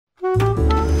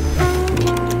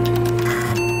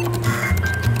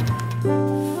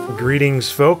Greetings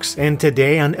folks, and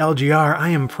today on LGR I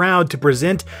am proud to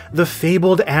present the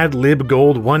fabled AdLib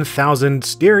Gold 1000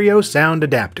 stereo sound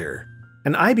adapter.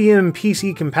 An IBM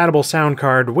PC-compatible sound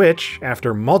card which,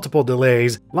 after multiple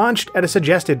delays, launched at a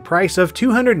suggested price of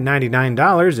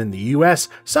 $299 in the US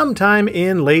sometime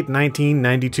in late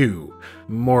 1992.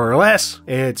 More or less,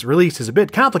 its release is a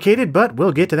bit complicated, but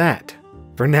we'll get to that.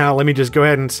 For now, let me just go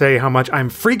ahead and say how much I'm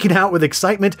freaking out with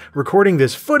excitement recording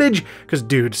this footage, because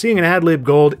dude, seeing an AdLib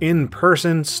Gold in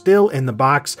person, still in the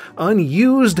box,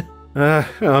 unused,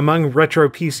 among retro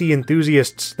PC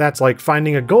enthusiasts, that's like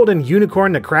finding a golden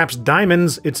unicorn that craps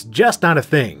diamonds. It's just not a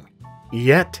thing.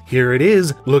 Yet, here it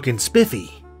is, looking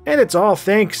spiffy. And it's all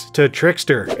thanks to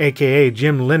Trickster, aka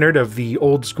Jim Leonard of the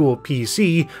Old School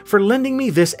PC, for lending me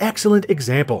this excellent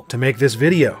example to make this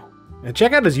video. And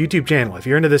check out his YouTube channel if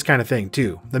you're into this kind of thing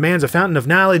too. The man's a fountain of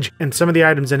knowledge, and some of the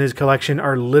items in his collection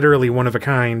are literally one of a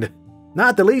kind.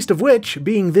 Not the least of which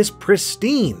being this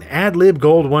pristine AdLib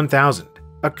Gold 1000.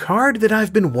 A card that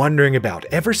I've been wondering about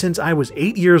ever since I was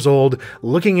 8 years old,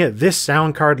 looking at this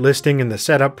sound card listing in the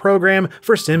setup program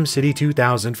for SimCity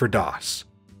 2000 for DOS.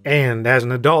 And as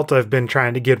an adult, I've been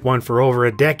trying to get one for over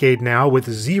a decade now with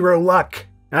zero luck.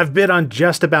 I've bid on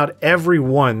just about every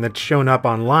one that's shown up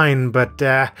online, but,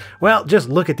 well, just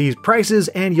look at these prices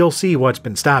and you'll see what's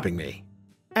been stopping me.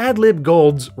 AdLib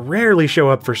Golds rarely show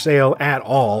up for sale at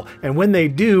all, and when they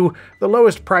do, the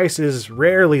lowest price is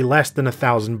rarely less than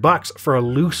 $1,000 for a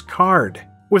loose card,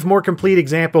 with more complete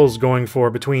examples going for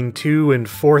between $2,000 and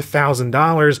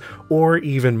 $4,000 or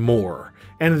even more.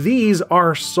 And these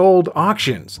are sold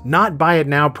auctions, not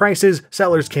buy-it-now prices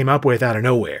sellers came up with out of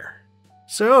nowhere.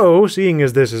 So, seeing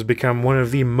as this has become one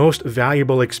of the most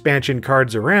valuable expansion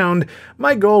cards around,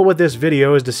 my goal with this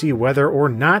video is to see whether or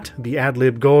not the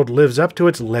AdLib Gold lives up to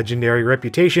its legendary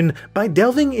reputation by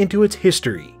delving into its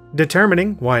history,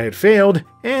 determining why it failed,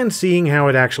 and seeing how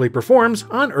it actually performs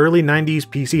on early 90s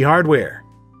PC hardware.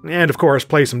 And of course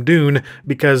play some Dune,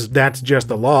 because that's just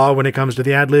the law when it comes to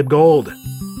the AdLib Gold.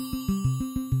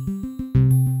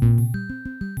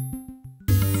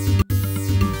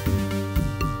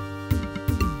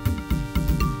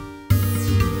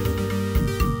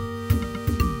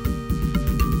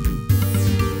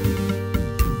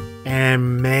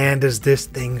 And man, does this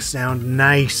thing sound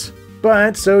nice.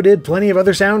 But so did plenty of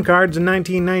other sound cards in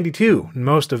 1992.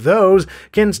 Most of those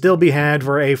can still be had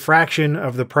for a fraction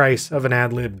of the price of an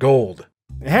AdLib Gold.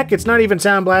 Heck, it's not even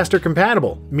Sound Blaster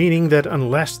compatible, meaning that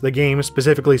unless the game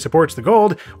specifically supports the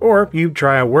Gold, or you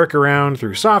try a workaround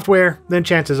through software, then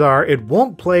chances are it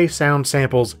won't play sound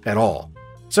samples at all.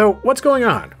 So what's going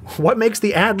on? What makes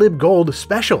the AdLib Gold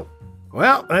special?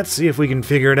 Well, let's see if we can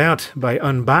figure it out by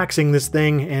unboxing this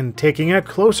thing and taking a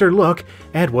closer look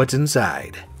at what's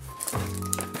inside.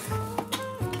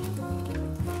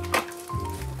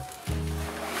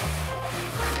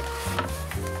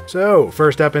 So,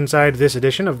 first up inside this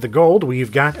edition of the Gold,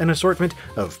 we've got an assortment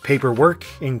of paperwork,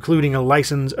 including a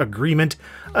license agreement,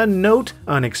 a note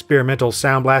on experimental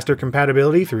Sound Blaster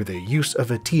compatibility through the use of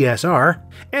a TSR,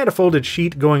 and a folded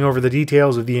sheet going over the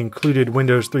details of the included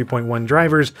Windows 3.1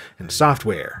 drivers and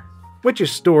software, which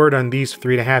is stored on these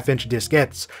 3.5-inch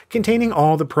diskettes containing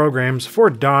all the programs for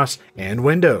DOS and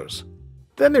Windows.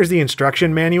 Then there's the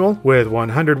instruction manual, with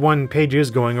 101 pages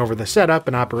going over the setup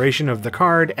and operation of the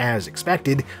card as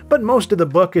expected, but most of the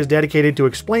book is dedicated to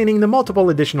explaining the multiple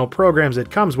additional programs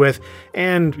it comes with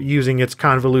and using its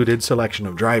convoluted selection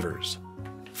of drivers.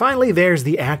 Finally, there's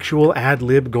the actual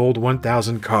AdLib Gold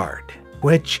 1000 card,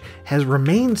 which has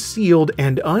remained sealed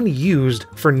and unused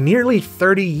for nearly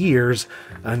 30 years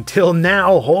until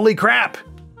now. Holy crap!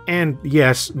 And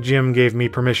yes, Jim gave me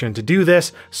permission to do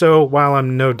this, so while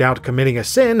I'm no doubt committing a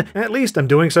sin, at least I'm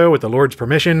doing so with the Lord's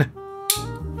permission.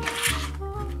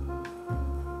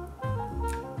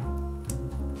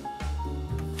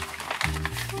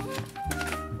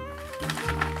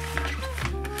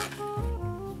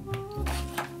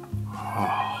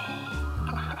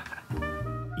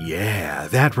 Yeah,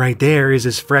 that right there is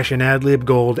as fresh an AdLib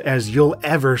Gold as you'll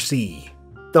ever see.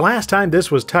 The last time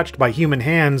this was touched by human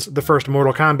hands, the first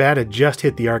Mortal Kombat had just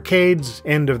hit the arcades,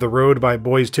 End of the Road by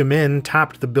Boyz II Men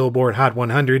topped the Billboard Hot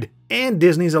 100, and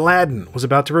Disney's Aladdin was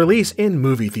about to release in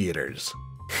movie theaters.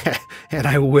 And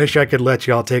I wish I could let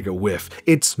y'all take a whiff.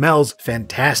 It smells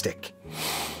fantastic.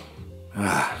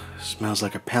 Smells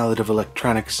like a pallet of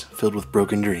electronics filled with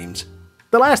broken dreams.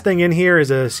 The last thing in here is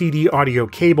a CD audio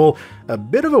cable, a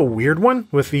bit of a weird one,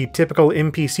 with the typical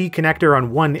MPC connector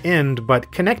on one end,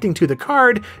 but connecting to the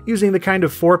card using the kind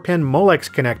of 4-pin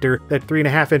Molex connector that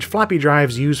 3.5-inch floppy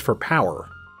drives use for power.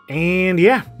 And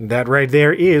yeah, that right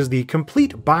there is the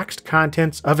complete boxed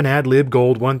contents of an AdLib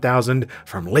Gold 1000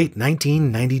 from late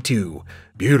 1992.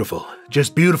 Beautiful,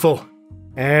 just beautiful.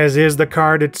 As is the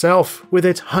card itself, with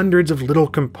its hundreds of little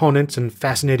components and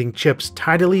fascinating chips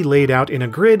tidily laid out in a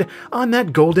grid on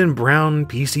that golden brown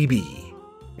PCB.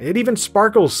 It even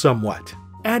sparkles somewhat,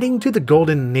 adding to the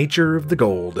golden nature of the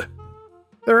gold.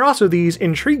 There are also these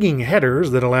intriguing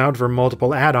headers that allowed for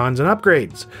multiple add-ons and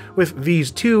upgrades, with these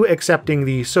two accepting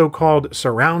the so-called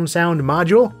surround sound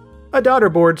module, a daughter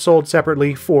board sold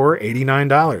separately for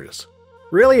 $89.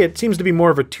 Really, it seems to be more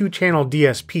of a two-channel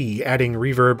DSP, adding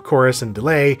reverb, chorus, and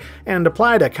delay, and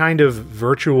applied a kind of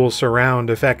virtual surround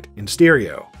effect in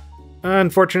stereo.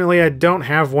 Unfortunately, I don't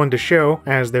have one to show,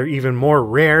 as they're even more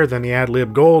rare than the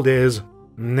AdLib Gold is.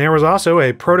 There was also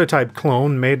a prototype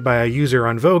clone made by a user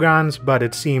on Vogons, but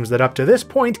it seems that up to this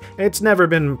point, it's never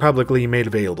been publicly made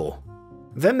available.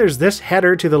 Then there's this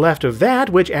header to the left of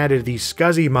that, which added the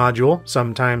SCSI module,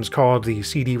 sometimes called the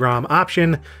CD-ROM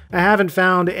option. I haven't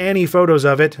found any photos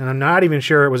of it, and I'm not even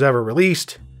sure it was ever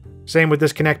released. Same with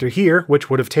this connector here,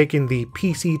 which would have taken the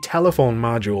PC telephone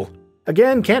module.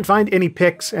 Again, can't find any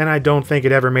pics, and I don't think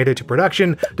it ever made it to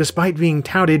production, despite being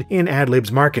touted in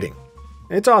AdLib's marketing.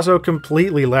 It's also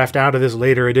completely left out of this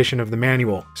later edition of the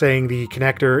manual, saying the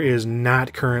connector is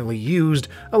not currently used,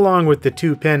 along with the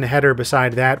 2-pin header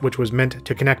beside that which was meant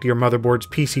to connect your motherboard's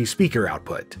PC speaker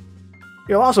output.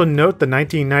 You'll also note the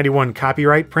 1991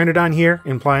 copyright printed on here,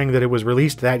 implying that it was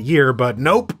released that year, but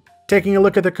nope! Taking a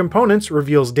look at the components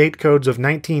reveals date codes of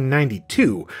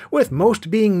 1992, with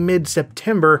most being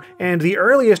mid-September, and the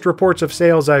earliest reports of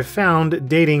sales I've found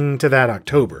dating to that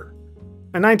October.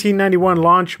 A 1991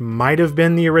 launch might have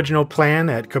been the original plan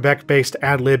at Quebec-based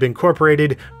AdLib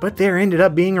Incorporated, but there ended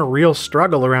up being a real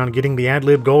struggle around getting the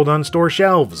AdLib Gold on store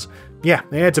shelves. Yeah,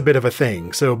 it's a bit of a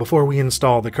thing, so before we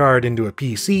install the card into a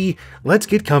PC, let's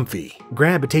get comfy,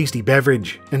 grab a tasty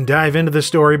beverage, and dive into the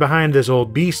story behind this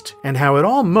old beast and how it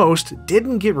almost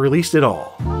didn't get released at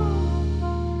all.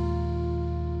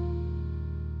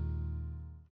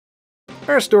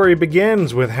 Our story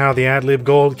begins with how the AdLib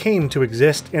Gold came to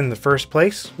exist in the first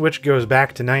place, which goes back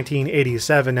to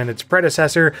 1987 and its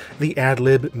predecessor, the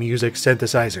AdLib Music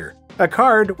Synthesizer, a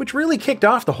card which really kicked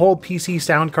off the whole PC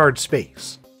sound card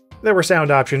space. There were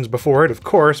sound options before it, of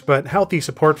course, but healthy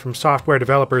support from software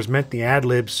developers meant the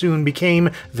AdLib soon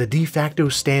became the de facto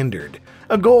standard,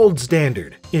 a gold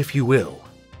standard, if you will.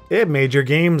 It made your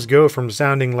games go from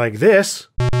sounding like this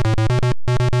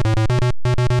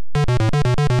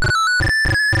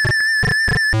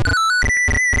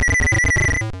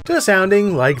to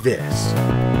sounding like this.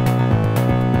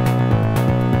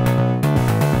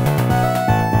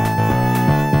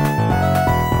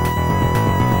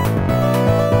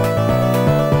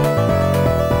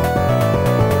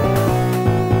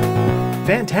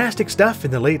 Fantastic stuff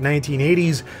in the late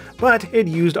 1980s, but it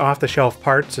used off-the-shelf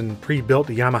parts and pre-built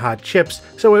Yamaha chips,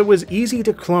 so it was easy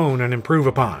to clone and improve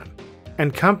upon.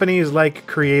 And companies like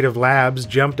Creative Labs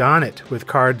jumped on it with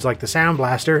cards like the Sound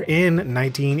Blaster in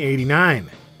 1989.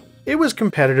 It was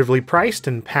competitively priced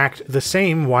and packed the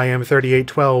same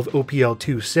YM3812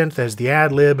 OPL2 synth as the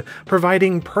AdLib,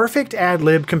 providing perfect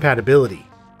AdLib compatibility.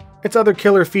 Its other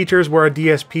killer features were a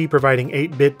DSP providing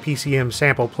 8-bit PCM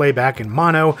sample playback in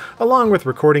mono, along with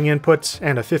recording inputs,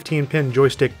 and a 15-pin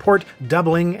joystick port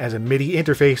doubling as a MIDI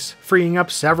interface, freeing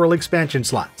up several expansion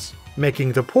slots,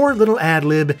 making the poor little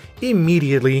AdLib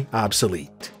immediately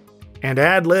obsolete. And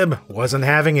AdLib wasn't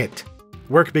having it.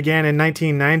 Work began in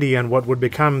 1990 on what would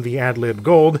become the AdLib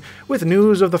Gold, with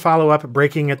news of the follow-up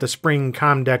breaking at the Spring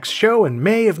Comdex show in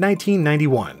May of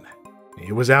 1991.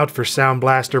 It was out for Sound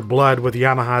Blaster Blood with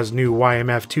Yamaha's new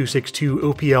YMF262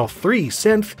 OPL3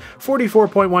 synth,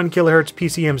 44.1 kHz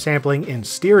PCM sampling in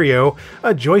stereo,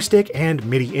 a joystick and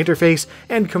MIDI interface,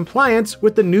 and compliance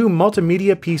with the new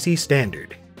multimedia PC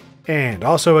standard. And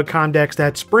also at Comdex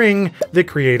that spring, the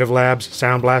Creative Labs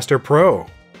Sound Blaster Pro,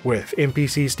 with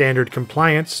MPC standard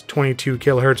compliance, 22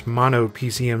 kHz mono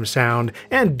PCM sound,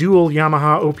 and dual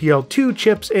Yamaha OPL2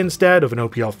 chips instead of an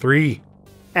OPL3.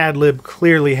 AdLib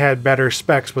clearly had better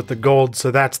specs with the Gold, so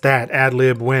that's that.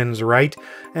 AdLib wins, right?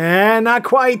 Not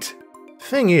quite!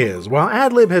 Thing is, while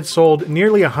AdLib had sold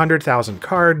nearly 100,000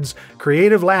 cards,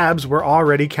 Creative Labs were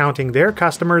already counting their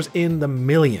customers in the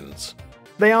millions.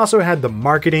 They also had the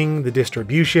marketing, the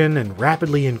distribution, and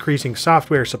rapidly increasing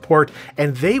software support,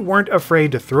 and they weren't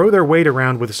afraid to throw their weight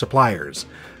around with suppliers.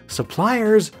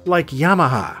 Suppliers like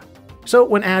Yamaha. So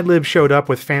when AdLib showed up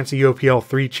with fancy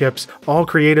OPL3 chips, all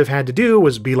Creative had to do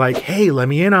was be like, hey, let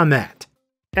me in on that.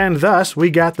 And thus,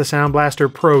 we got the Sound Blaster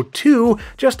Pro 2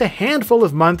 just a handful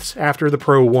of months after the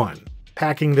Pro 1.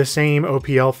 packing the same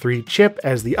OPL3 chip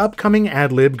as the upcoming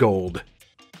AdLib Gold.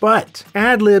 But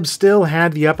AdLib still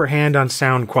had the upper hand on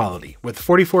sound quality, with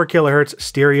 44 kHz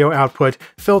stereo output,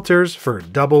 filters for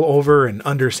double over and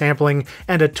undersampling,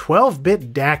 and a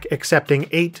 12-bit DAC accepting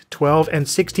 8, 12, and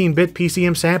 16-bit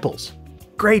PCM samples.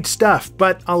 Great stuff,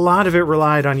 but a lot of it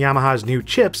relied on Yamaha's new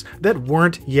chips that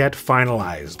weren't yet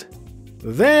finalized.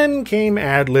 Then came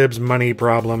AdLib's money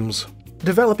problems.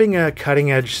 Developing a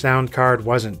cutting-edge sound card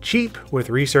wasn't cheap,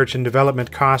 with research and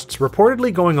development costs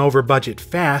reportedly going over budget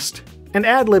fast, and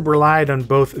AdLib relied on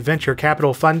both venture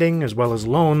capital funding as well as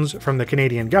loans from the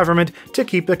Canadian government to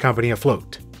keep the company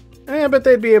afloat. But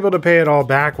they'd be able to pay it all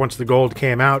back once the Gold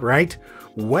came out, right?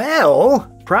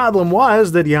 Well, problem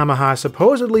was that Yamaha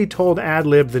supposedly told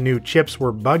AdLib the new chips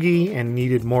were buggy and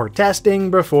needed more testing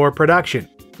before production,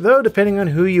 though depending on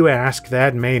who you ask,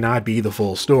 that may not be the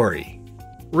full story.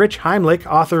 Rich Heimlich,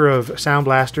 author of Sound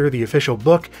Blaster, the official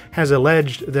book, has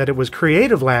alleged that it was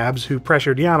Creative Labs who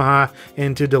pressured Yamaha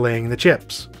into delaying the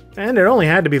chips. And it only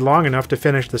had to be long enough to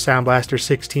finish the Sound Blaster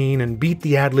 16 and beat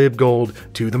the AdLib Gold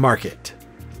to the market.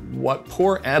 What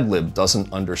poor AdLib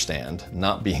doesn't understand,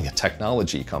 not being a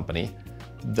technology company,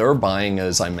 they're buying,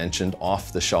 as I mentioned,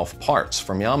 off-the-shelf parts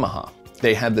from Yamaha.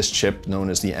 They had this chip known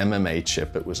as the MMA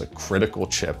chip. It was a critical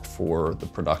chip for the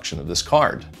production of this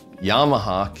card.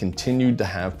 Yamaha continued to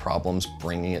have problems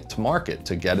bringing it to market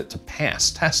to get it to pass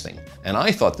testing. And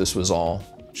I thought this was all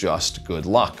just good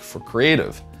luck for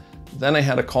Creative. Then I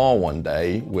had a call one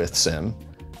day with Sim,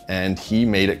 and he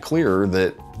made it clear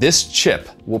that this chip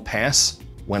will pass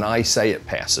when I say it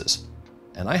passes.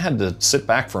 And I had to sit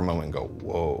back for a moment and go,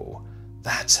 whoa,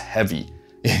 that's heavy.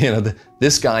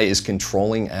 This guy is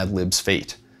controlling AdLib's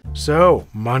fate. So,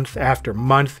 month after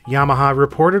month, Yamaha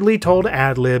reportedly told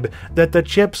AdLib that the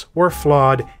chips were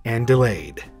flawed and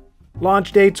delayed.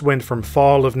 Launch dates went from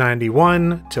fall of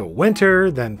 '91 to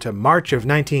winter, then to March of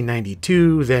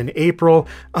 1992, then April,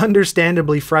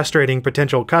 understandably frustrating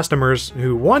potential customers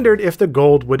who wondered if the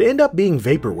Gold would end up being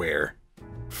vaporware.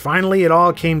 Finally, it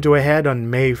all came to a head on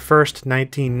May 1st,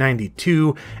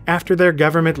 1992, after their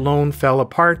government loan fell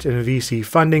apart and VC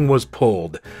funding was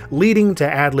pulled, leading to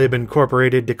AdLib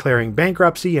Incorporated declaring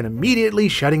bankruptcy and immediately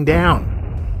shutting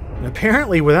down.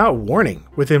 Apparently without warning,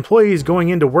 with employees going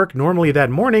into work normally that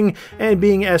morning and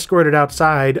being escorted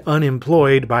outside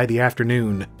unemployed by the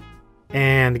afternoon.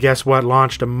 And guess what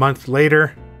launched a month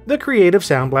later? The Creative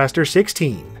Sound Blaster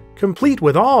 16, complete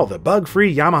with all the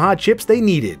bug-free Yamaha chips they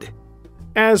needed.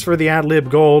 As for the AdLib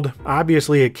Gold,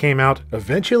 obviously it came out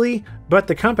eventually, but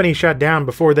the company shut down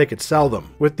before they could sell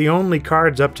them, with the only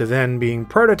cards up to then being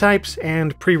prototypes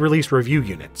and pre-release review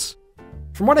units.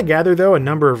 From what I gather though, a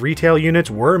number of retail units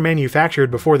were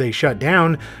manufactured before they shut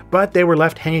down, but they were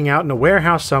left hanging out in a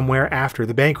warehouse somewhere after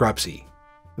the bankruptcy.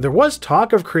 There was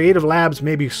talk of Creative Labs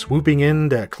maybe swooping in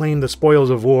to claim the spoils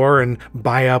of war and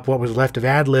buy up what was left of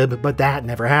AdLib, but that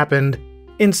never happened.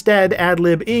 Instead,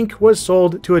 AdLib Inc. was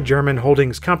sold to a German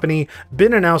holdings company,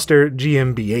 Bin & Auster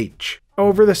GmbH,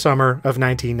 over the summer of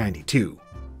 1992.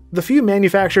 The few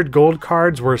manufactured Gold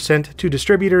cards were sent to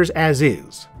distributors as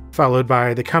is, followed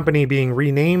by the company being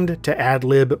renamed to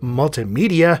AdLib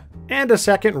Multimedia, and a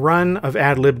second run of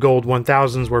AdLib Gold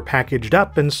 1000s were packaged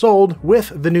up and sold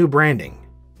with the new branding.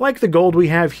 Like the Gold we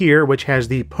have here, which has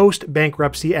the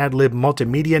post-bankruptcy AdLib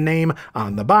Multimedia name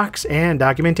on the box and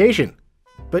documentation.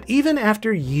 But even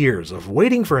after years of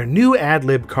waiting for a new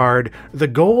AdLib card, the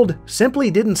Gold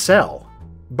simply didn't sell.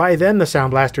 By then the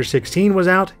Sound Blaster 16 was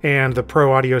out, and the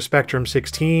Pro Audio Spectrum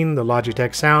 16, the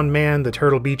Logitech Soundman, the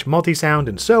Turtle Beach Multisound,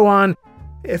 and so on.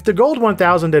 If the Gold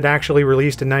 1000 had actually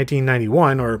released in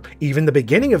 1991, or even the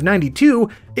beginning of '92,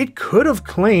 it could have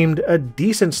claimed a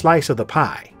decent slice of the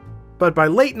pie. But by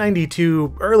late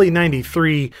 '92, early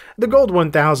 '93, the Gold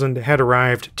 1000 had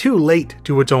arrived too late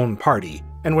to its own party,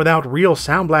 and without real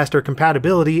Sound Blaster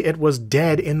compatibility, it was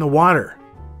dead in the water.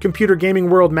 Computer Gaming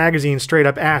World magazine straight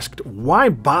up asked, why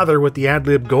bother with the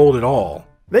AdLib Gold at all?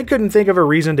 They couldn't think of a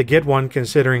reason to get one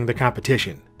considering the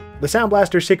competition. The Sound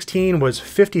Blaster 16 was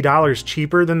 $50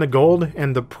 cheaper than the Gold,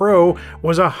 and the Pro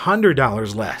was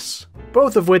 $100 less,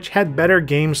 both of which had better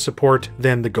game support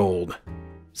than the Gold.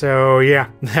 So yeah,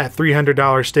 that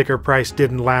 $300 sticker price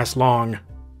didn't last long.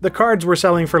 The cards were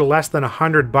selling for less than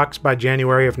 $100 by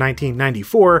January of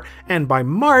 1994, and by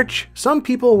March, some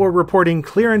people were reporting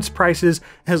clearance prices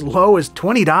as low as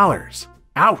 $20.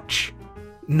 Ouch!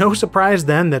 No surprise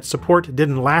then that support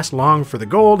didn't last long for the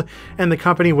Gold, and the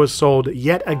company was sold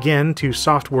yet again to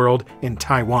Softworld in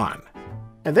Taiwan.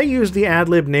 And they used the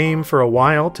AdLib name for a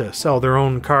while to sell their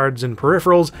own cards and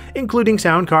peripherals, including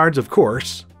sound cards of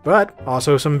course. but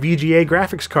also some VGA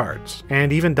graphics cards,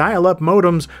 and even dial-up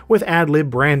modems with AdLib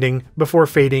branding before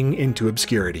fading into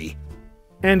obscurity.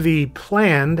 And the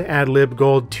planned AdLib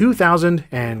Gold 2000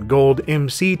 and Gold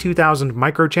MC 2000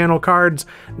 microchannel cards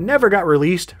never got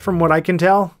released from what I can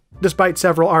tell, despite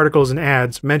several articles and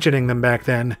ads mentioning them back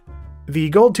then.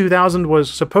 The Gold 2000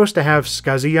 was supposed to have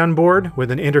SCSI on board with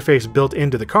an interface built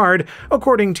into the card,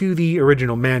 according to the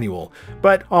original manual,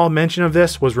 but all mention of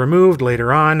this was removed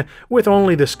later on, with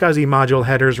only the SCSI module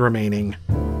headers remaining.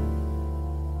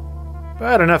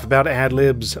 But enough about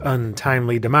AdLib's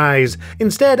untimely demise.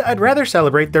 Instead, I'd rather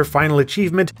celebrate their final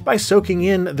achievement by soaking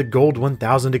in the Gold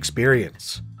 1000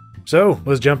 experience. So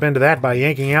let's jump into that by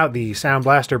yanking out the Sound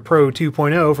Blaster Pro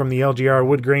 2.0 from the LGR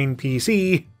Woodgrain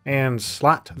PC and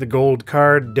slot the gold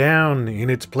card down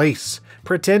in its place,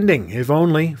 pretending, if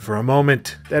only for a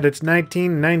moment, that it's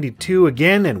 1992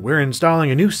 again and we're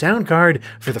installing a new sound card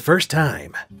for the first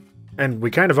time. And we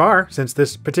kind of are, since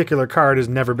this particular card has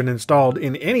never been installed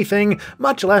in anything,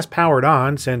 much less powered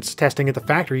on since testing at the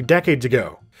factory decades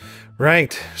ago.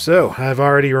 Right, so I've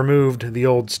already removed the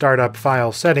old startup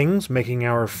file settings, making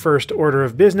our first order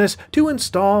of business to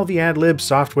install the AdLib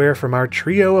software from our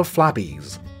trio of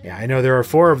floppies. Yeah, I know there are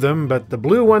 4 of them, but the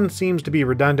blue one seems to be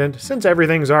redundant since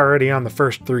everything's already on the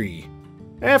first 3.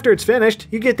 After it's finished,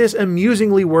 you get this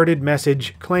amusingly worded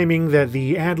message claiming that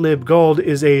the AdLib Gold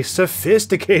is a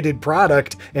sophisticated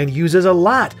product and uses a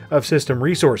lot of system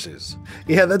resources.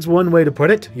 Yeah, that's one way to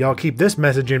put it. Y'all keep this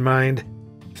message in mind.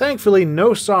 Thankfully,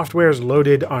 no software's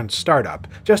loaded on startup,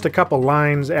 just a couple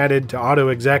lines added to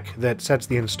AutoExec that sets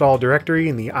the install directory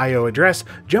and the I/O address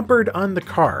jumpered on the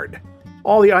card.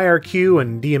 All the IRQ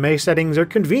and DMA settings are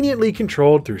conveniently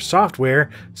controlled through software,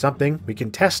 something we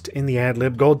can test in the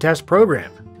AdLib Gold test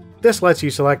program. This lets you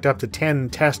select up to 10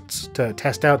 tests to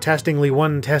test out testingly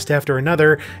one test after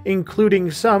another,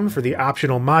 including some for the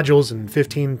optional modules and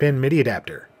 15-pin MIDI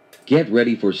adapter. Get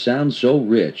ready for sound so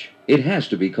rich, it has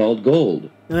to be called gold.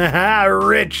 Aha,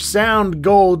 rich sound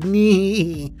gold,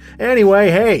 nee. Anyway,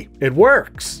 hey, it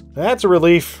works. That's a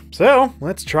relief. So,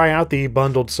 let's try out the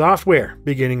bundled software,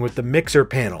 beginning with the mixer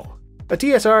panel. A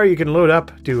TSR you can load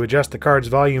up to adjust the card's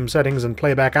volume settings and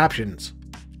playback options.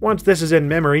 Once this is in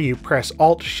memory, you press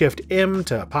Alt-Shift-M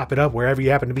to pop it up wherever you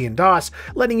happen to be in DOS,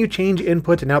 letting you change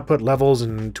input and output levels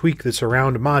and tweak the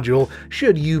surround module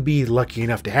should you be lucky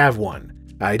enough to have one.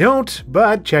 I don't,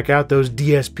 but check out those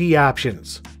DSP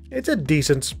options. It's a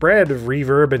decent spread of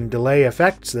reverb and delay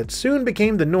effects that soon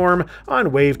became the norm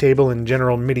on wavetable and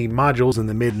general MIDI modules in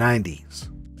the mid-90s.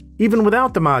 Even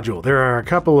without the module, there are a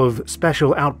couple of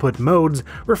special output modes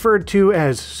referred to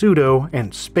as pseudo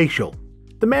and spatial.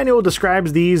 The manual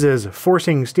describes these as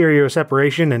forcing stereo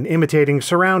separation and imitating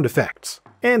surround effects.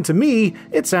 And to me,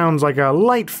 it sounds like a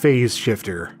light phase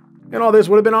shifter. And all this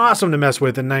would have been awesome to mess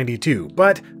with in '92,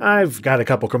 but I've got a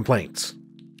couple complaints.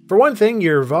 For one thing,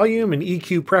 your volume and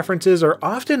EQ preferences are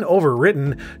often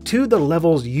overwritten to the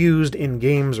levels used in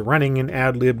games running in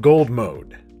AdLib Gold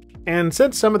mode. And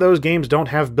since some of those games don't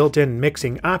have built-in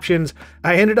mixing options,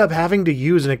 I ended up having to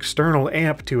use an external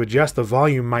amp to adjust the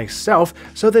volume myself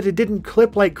so that it didn't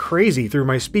clip like crazy through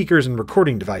my speakers and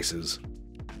recording devices.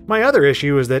 My other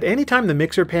issue is that anytime the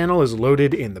mixer panel is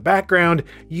loaded in the background,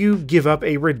 you give up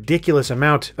a ridiculous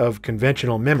amount of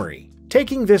conventional memory,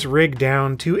 taking this rig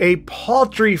down to a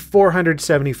paltry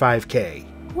 475K.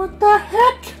 What the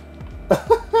heck?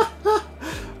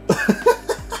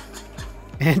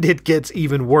 And it gets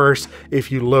even worse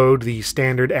if you load the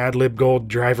standard AdLib Gold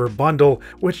driver bundle,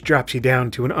 which drops you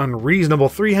down to an unreasonable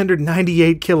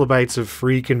 398 kilobytes of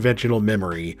free conventional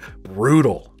memory.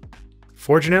 Brutal.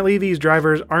 Fortunately, these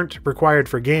drivers aren't required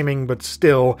for gaming, but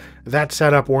still, that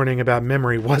setup warning about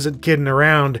memory wasn't kidding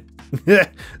around.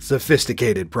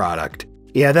 Sophisticated product.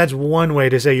 Yeah, that's one way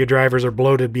to say your drivers are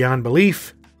bloated beyond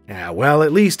belief. Well,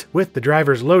 at least with the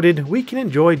drivers loaded, we can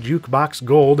enjoy Jukebox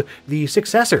Gold, the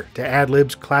successor to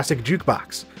AdLib's classic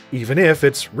jukebox, even if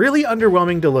it's really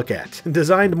underwhelming to look at,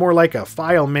 designed more like a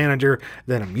file manager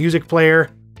than a music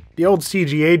player. The old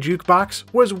CGA jukebox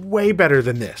was way better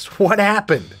than this. What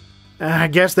happened? I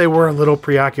guess they were a little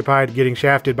preoccupied getting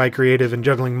shafted by creative and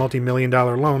juggling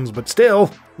multi-million-dollar loans, but still,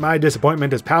 my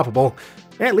disappointment is palpable.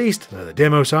 At least, the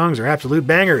demo songs are absolute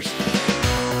bangers.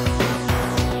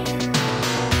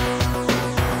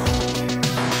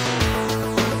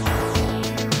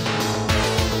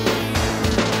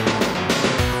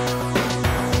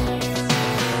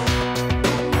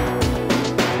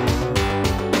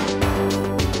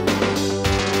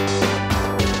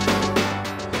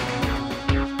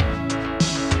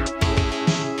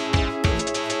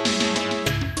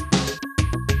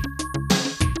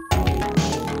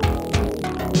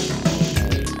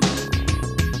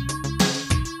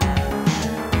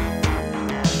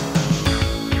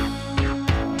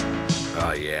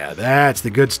 Yeah, that's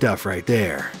the good stuff right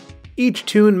there. Each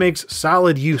tune makes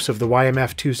solid use of the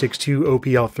YMF262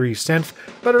 OPL3 synth,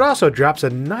 but it also drops a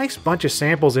nice bunch of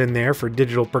samples in there for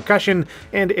digital percussion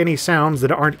and any sounds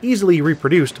that aren't easily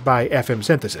reproduced by FM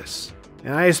synthesis.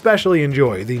 I especially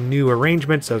enjoy the new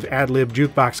arrangements of AdLib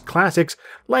jukebox classics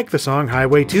like the song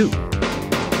Highway 2.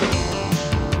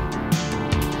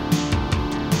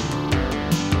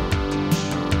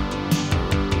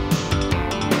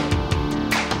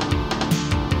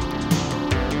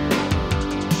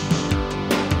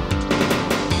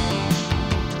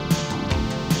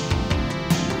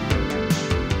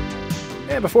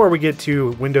 Before we get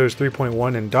to Windows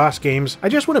 3.1 and DOS games, I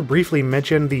just want to briefly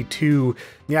mention the two,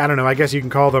 I guess you can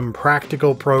call them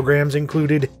practical programs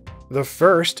included. The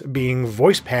first being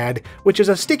VoicePad, which is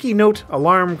a sticky note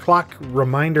alarm clock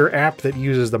reminder app that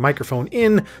uses the microphone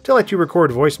in to let you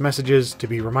record voice messages to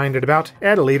be reminded about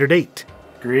at a later date.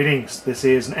 Greetings, this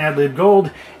is an AdLib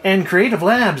Gold, and Creative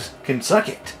Labs can suck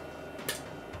it.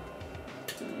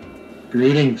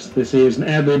 Greetings, this is an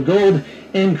AdLib Gold,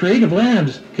 and Creative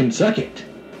Labs can suck it.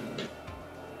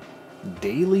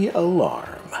 Daily alarm.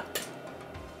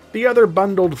 The other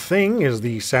bundled thing is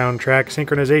the Soundtrack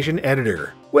Synchronization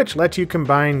Editor, which lets you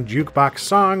combine jukebox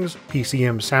songs,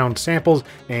 PCM sound samples,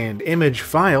 and image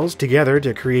files together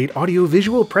to create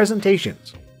audiovisual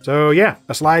presentations. So yeah,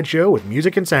 a slideshow with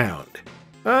music and sound.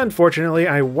 Unfortunately,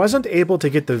 I wasn't able to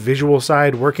get the visual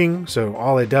side working, so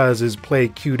all it does is play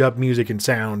queued up music and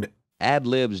sound.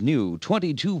 AdLib's new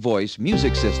 22-voice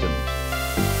music system.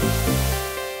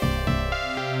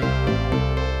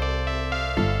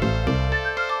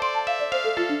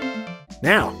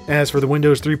 Now, as for the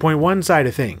Windows 3.1 side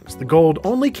of things, the Gold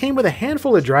only came with a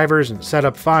handful of drivers and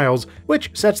setup files, which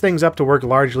sets things up to work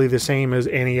largely the same as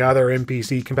any other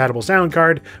MPC-compatible sound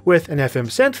card with an FM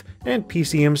synth and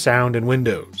PCM sound in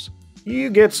Windows. You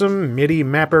get some MIDI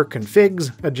mapper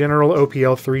configs, a general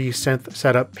OPL3 synth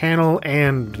setup panel,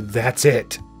 and that's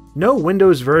it. No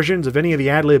Windows versions of any of the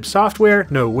AdLib software,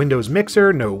 no Windows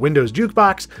Mixer, no Windows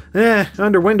Jukebox.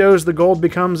 Under Windows, the Gold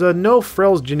becomes a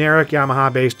no-frills generic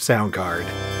Yamaha-based sound card.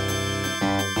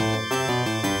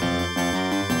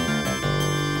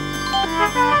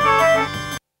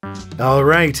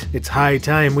 Alright, it's high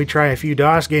time we try a few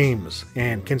DOS games,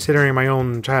 and considering my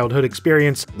own childhood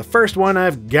experience, the first one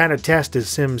I've gotta test is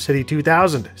SimCity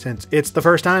 2000, since it's the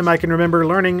first time I can remember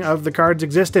learning of the card's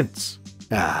existence.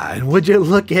 And would you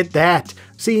look at that?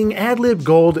 Seeing AdLib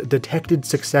Gold detected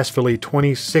successfully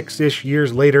 26-ish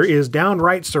years later is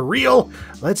downright surreal.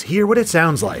 Let's hear what it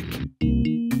sounds like.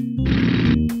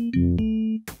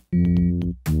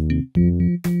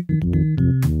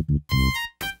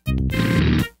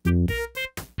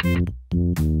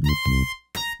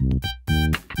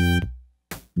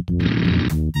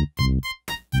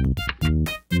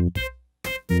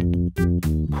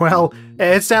 Well,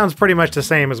 it sounds pretty much the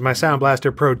same as my Sound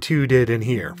Blaster Pro 2 did in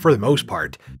here, for the most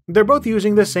part. They're both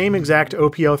using the same exact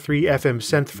OPL3 FM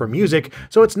synth for music,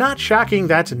 so it's not shocking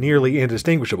that's nearly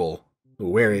indistinguishable.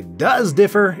 Where it does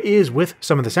differ is with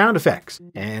some of the sound effects,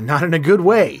 and not in a good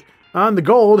way. On the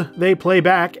Gold, they play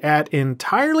back at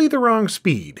entirely the wrong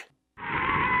speed.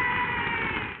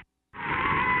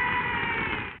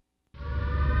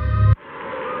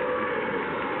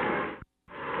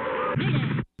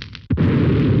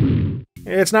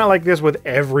 It's not like this with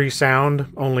every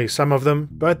sound, only some of them,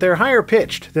 but they're higher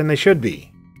pitched than they should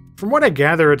be. From what I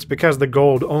gather, it's because the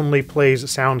Gold only plays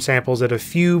sound samples at a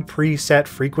few preset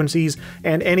frequencies,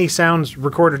 and any sounds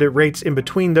recorded at rates in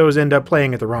between those end up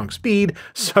playing at the wrong speed,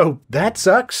 so that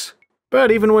sucks. But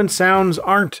even when sounds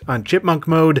aren't on chipmunk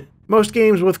mode, most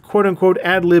games with quote-unquote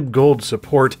AdLib Gold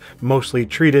support mostly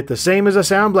treat it the same as a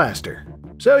Sound Blaster.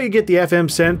 So you get the FM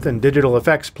synth and digital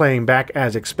effects playing back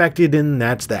as expected, and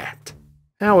that's that.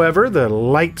 However, the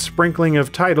light sprinkling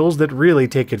of titles that really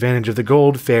take advantage of the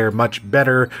Gold fare much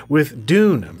better, with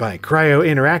Dune by Cryo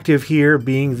Interactive here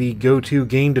being the go-to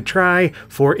game to try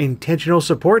for intentional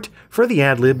support for the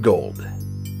AdLib Gold.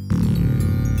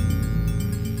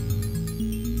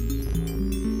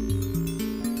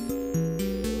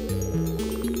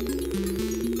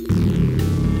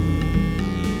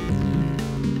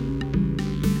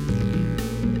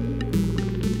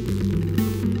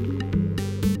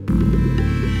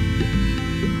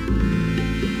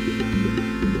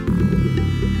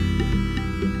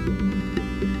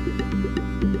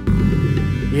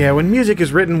 Yeah, when music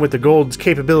is written with the Gold's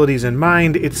capabilities in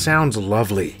mind, it sounds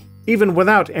lovely, even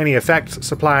without any effects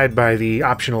supplied by the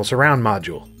optional surround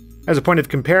module. As a point of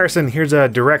comparison, here's a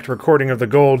direct recording of the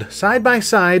Gold side by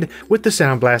side with the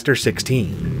Sound Blaster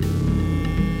 16.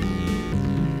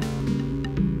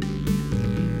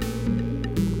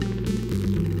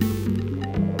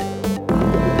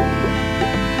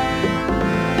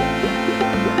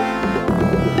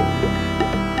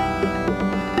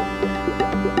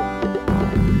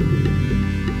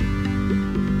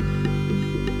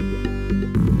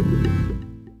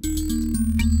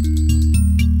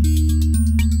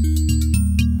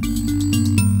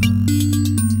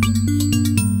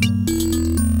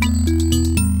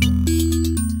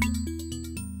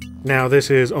 Now,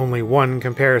 this is only one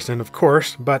comparison, of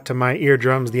course, but to my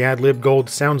eardrums, the AdLib Gold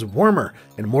sounds warmer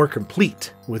and more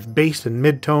complete, with bass and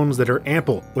mid-tones that are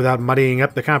ample without muddying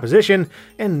up the composition,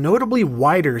 and notably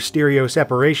wider stereo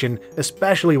separation,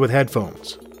 especially with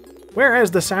headphones. Whereas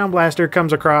the Sound Blaster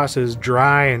comes across as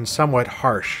dry and somewhat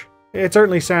harsh. It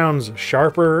certainly sounds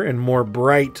sharper and more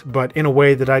bright, but in a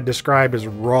way that I'd describe as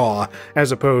raw,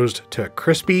 as opposed to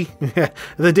crispy.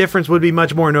 The difference would be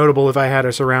much more notable if I had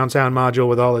a surround sound module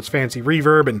with all its fancy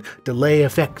reverb and delay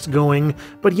effects going,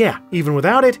 but yeah, even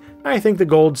without it, I think the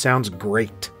Gold sounds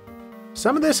great.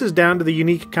 Some of this is down to the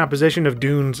unique composition of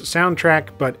Dune's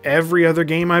soundtrack, but every other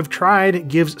game I've tried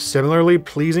gives similarly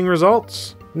pleasing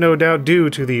results. No doubt due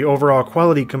to the overall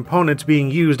quality components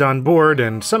being used on board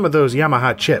and some of those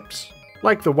Yamaha chips,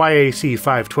 like the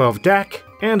YAC512 DAC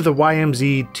and the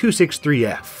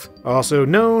YMZ263F, also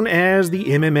known as the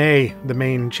MMA, the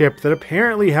main chip that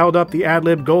apparently held up the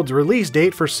AdLib Gold's release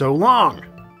date for so long.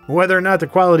 Whether or not the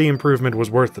quality improvement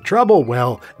was worth the trouble,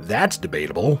 well, that's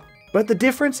debatable, but the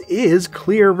difference is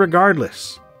clear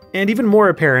regardless. And even more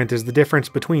apparent is the difference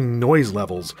between noise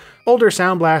levels. Older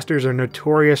Sound Blasters are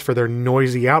notorious for their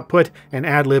noisy output, and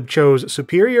AdLib chose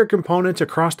superior components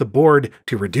across the board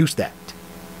to reduce that.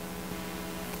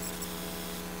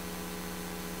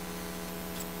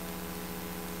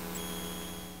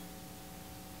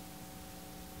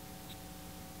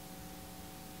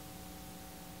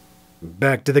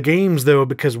 Back to the games though,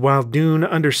 because while Dune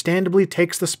understandably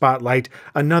takes the spotlight,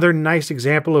 another nice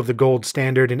example of the Gold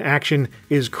standard in action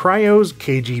is Cryo's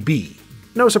KGB.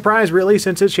 No surprise really,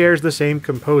 since it shares the same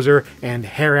composer and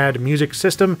Herad music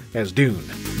system as Dune.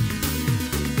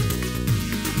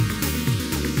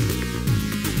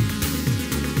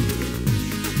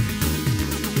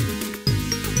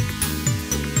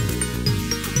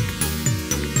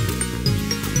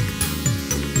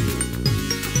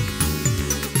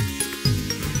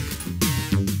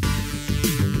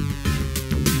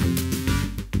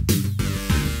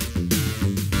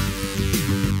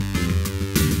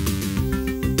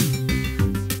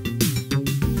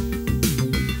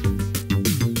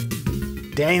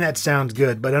 Dang, that sounds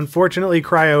good, but unfortunately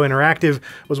Cryo Interactive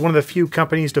was one of the few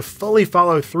companies to fully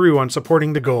follow through on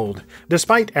supporting the Gold,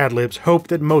 despite AdLib's hope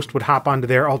that most would hop onto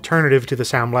their alternative to the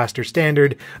Sound Blaster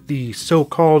standard, the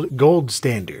so-called Gold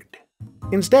standard.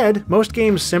 Instead, most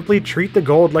games simply treat the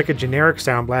Gold like a generic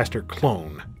Sound Blaster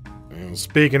clone. And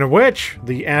speaking of which,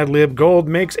 the AdLib Gold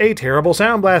makes a terrible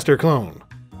Sound Blaster clone.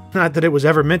 Not that it was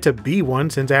ever meant to be one,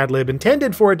 since AdLib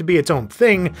intended for it to be its own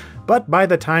thing, but by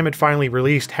the time it finally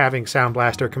released, having Sound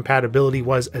Blaster compatibility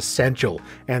was essential,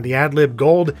 and the AdLib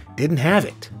Gold didn't have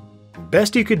it.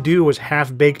 Best you could do was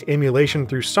half-baked emulation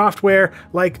through software,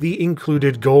 like the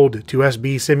included Gold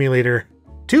 2SB simulator.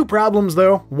 Two problems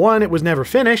though: one, it was never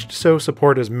finished, so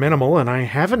support is minimal, and I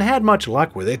haven't had much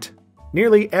luck with it.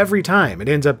 Nearly every time it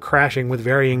ends up crashing with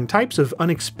varying types of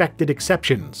unexpected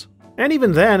exceptions. And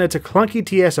even then, it's a clunky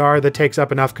TSR that takes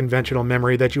up enough conventional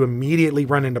memory that you immediately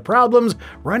run into problems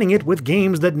running it with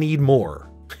games that need more.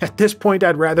 At this point,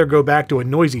 I'd rather go back to a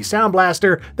noisy Sound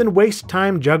Blaster than waste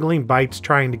time juggling bytes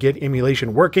trying to get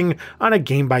emulation working on a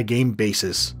game-by-game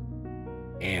basis.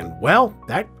 And well,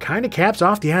 that kinda caps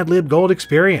off the AdLib Gold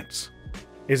experience.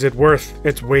 Is it worth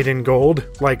its weight in gold?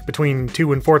 Like between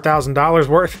 $2,000 and $4,000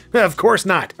 worth? Of course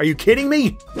not! Are you kidding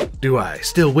me? Do I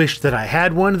still wish that I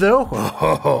had one though?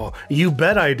 Oh, you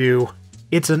bet I do.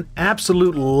 It's an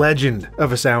absolute legend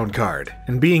of a sound card,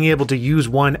 and being able to use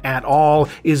one at all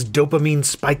is dopamine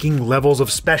spiking levels of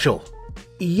special.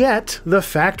 Yet, the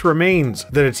fact remains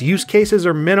that its use cases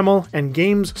are minimal and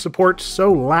games support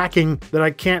so lacking that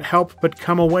I can't help but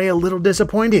come away a little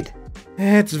disappointed.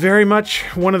 It's very much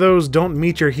one of those don't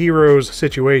meet your heroes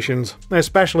situations,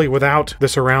 especially without the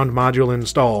surround module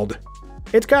installed.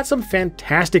 It's got some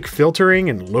fantastic filtering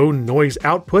and low noise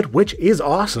output, which is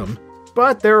awesome,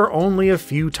 but there are only a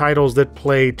few titles that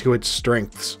play to its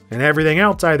strengths, and everything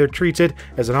else either treats it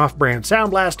as an off-brand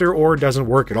Sound Blaster or doesn't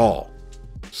work at all.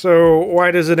 So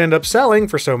why does it end up selling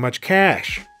for so much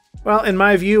cash? Well, in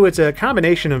my view, it's a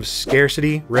combination of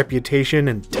scarcity, reputation,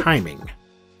 and timing.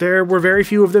 There were very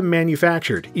few of them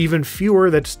manufactured, even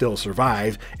fewer that still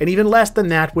survive, and even less than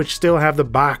that which still have the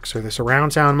box or the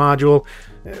surround sound module.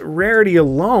 Rarity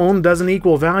alone doesn't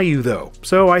equal value though,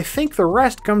 so I think the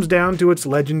rest comes down to its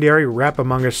legendary rep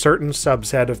among a certain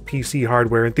subset of PC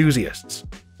hardware enthusiasts.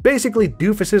 Basically,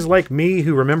 doofuses like me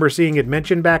who remember seeing it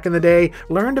mentioned back in the day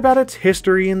learned about its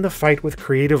history in the fight with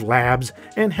Creative Labs,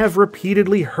 and have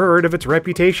repeatedly heard of its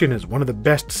reputation as one of the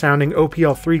best sounding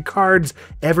OPL3 cards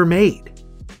ever made.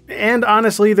 And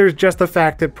honestly, there's just the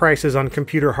fact that prices on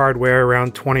computer hardware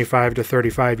around 25 to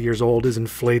 35 years old is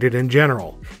inflated in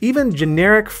general. Even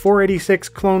generic 486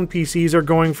 clone PCs are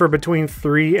going for between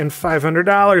 $300 and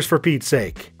 $500 for Pete's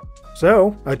sake.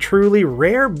 So, a truly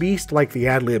rare beast like the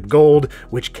AdLib Gold,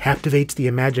 which captivates the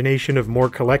imagination of more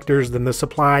collectors than the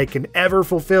supply can ever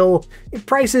fulfill,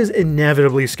 prices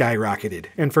inevitably skyrocketed,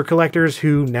 and for collectors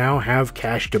who now have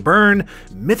cash to burn,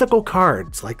 mythical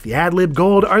cards like the AdLib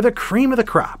Gold are the cream of the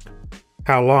crop.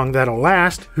 How long that'll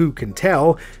last, who can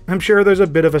tell? I'm sure there's a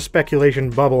bit of a speculation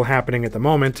bubble happening at the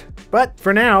moment, but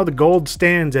for now the gold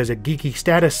stands as a geeky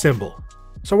status symbol.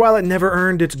 So while it never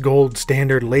earned its gold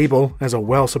standard label as a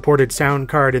well-supported sound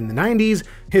card in the 90s,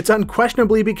 it's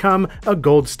unquestionably become a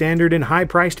gold standard in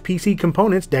high-priced PC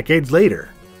components decades later.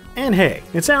 And hey,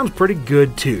 it sounds pretty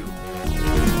good too.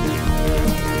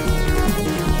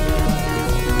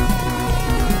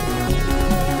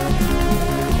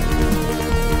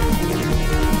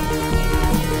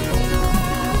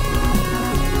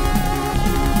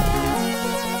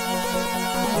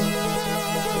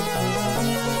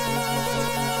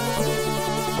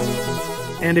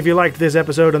 And if you liked this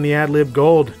episode on the AdLib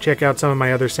Gold, check out some of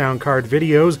my other sound card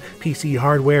videos, PC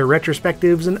hardware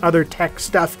retrospectives, and other tech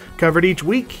stuff covered each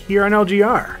week here on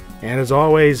LGR. And as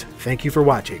always, thank you for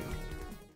watching.